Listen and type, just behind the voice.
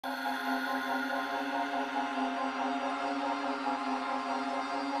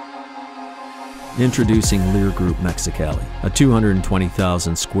Introducing Leer Group Mexicali, a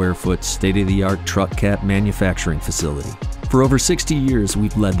 220,000 square foot state-of-the-art truck cap manufacturing facility. For over 60 years,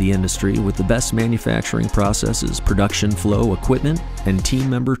 we've led the industry with the best manufacturing processes, production flow, equipment, and team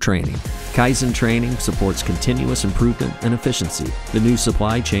member training. Kaizen training supports continuous improvement and efficiency. The new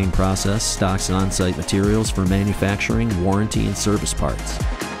supply chain process stocks on-site materials for manufacturing, warranty, and service parts.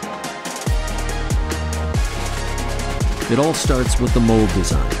 It all starts with the mold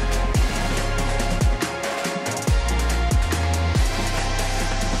design.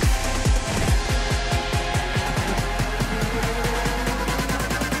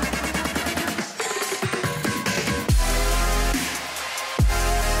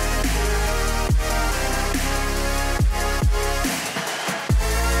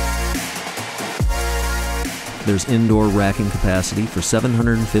 There's indoor racking capacity for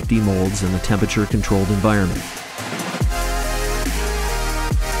 750 molds in a temperature-controlled environment.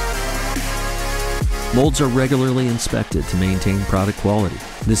 Molds are regularly inspected to maintain product quality.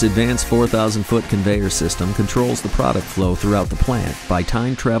 This advanced 4,000-foot conveyor system controls the product flow throughout the plant by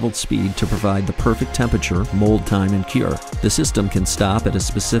time-traveled speed to provide the perfect temperature, mold time, and cure. The system can stop at a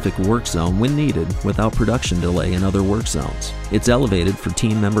specific work zone when needed without production delay in other work zones. It's elevated for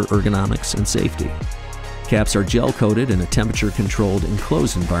team member ergonomics and safety. Caps are gel-coated in a temperature-controlled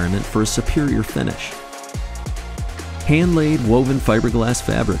enclosed environment for a superior finish. Hand-laid woven fiberglass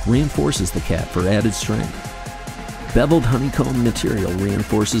fabric reinforces the cap for added strength. Beveled honeycomb material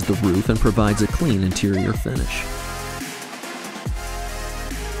reinforces the roof and provides a clean interior finish.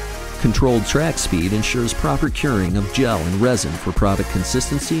 Controlled track speed ensures proper curing of gel and resin for product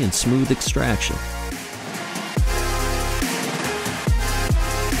consistency and smooth extraction.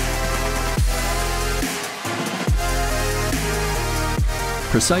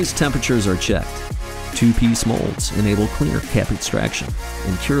 Precise temperatures are checked. Two-piece molds enable cleaner cap extraction,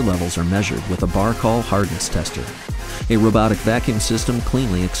 and cure levels are measured with a bar call hardness tester. A robotic vacuum system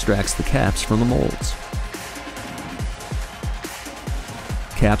cleanly extracts the caps from the molds.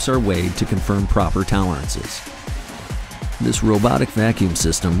 Caps are weighed to confirm proper tolerances. This robotic vacuum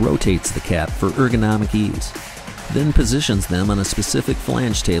system rotates the cap for ergonomic ease, then positions them on a specific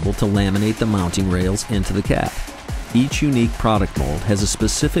flange table to laminate the mounting rails into the cap. Each unique product mold has a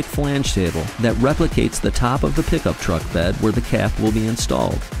specific flange table that replicates the top of the pickup truck bed where the cap will be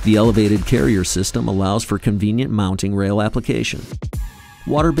installed. The elevated carrier system allows for convenient mounting rail application.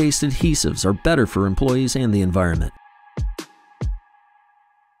 Water-based adhesives are better for employees and the environment.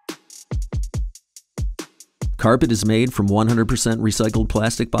 Carpet is made from 100% recycled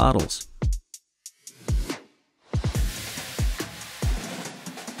plastic bottles.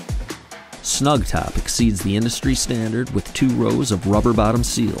 Snug Top exceeds the industry standard with 2 rows of rubber bottom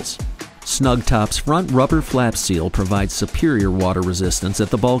seals. Snug Top's front rubber flap seal provides superior water resistance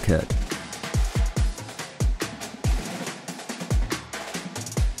at the bulkhead.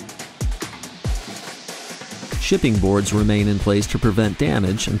 Shipping boards remain in place to prevent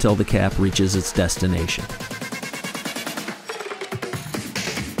damage until the cap reaches its destination.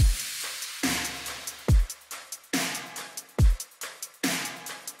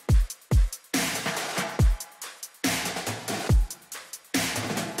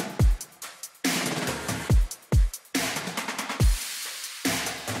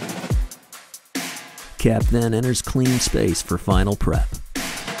 Cap then enters clean space for final prep.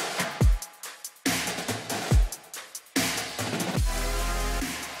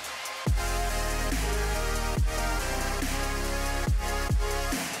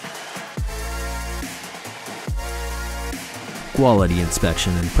 Quality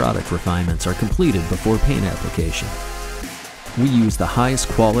inspection and product refinements are completed before paint application. We use the highest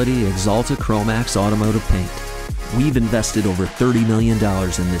quality Axalta Chromax automotive paint. We've invested over $30 million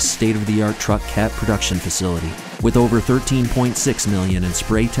in this state-of-the-art truck cap production facility, with over $13.6 million in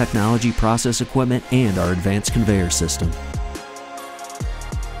spray technology process equipment and our advanced conveyor system.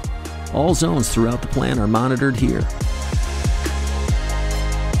 All zones throughout the plant are monitored here.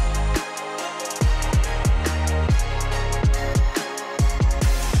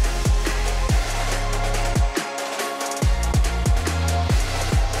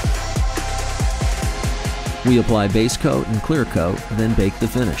 We apply base coat and clear coat, then bake the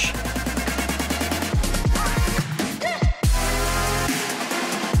finish.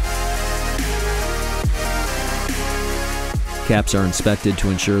 Caps are inspected to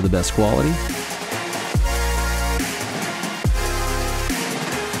ensure the best quality.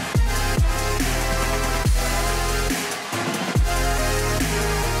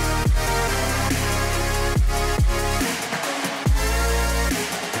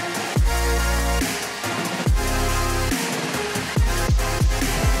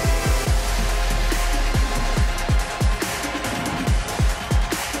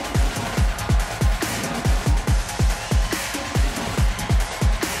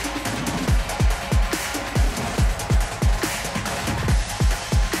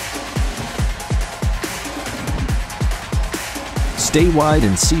 Stay-wide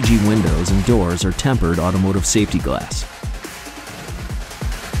and CG windows and doors are tempered automotive safety glass.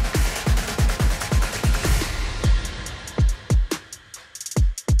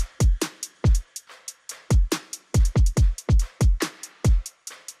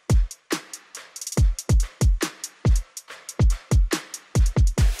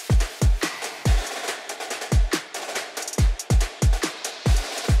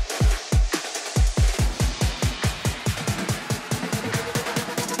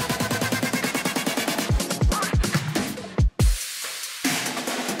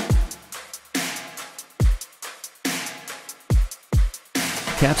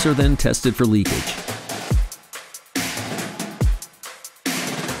 Caps are then tested for leakage.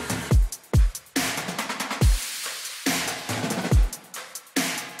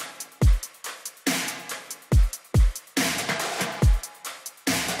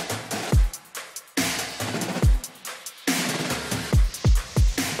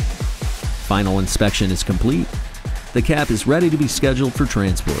 Final inspection is complete. The cap is ready to be scheduled for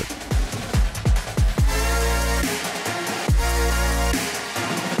transport.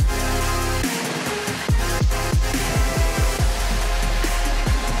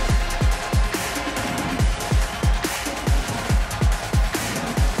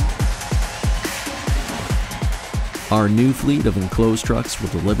 Our new fleet of enclosed trucks will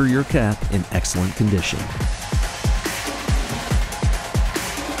deliver your cap in excellent condition.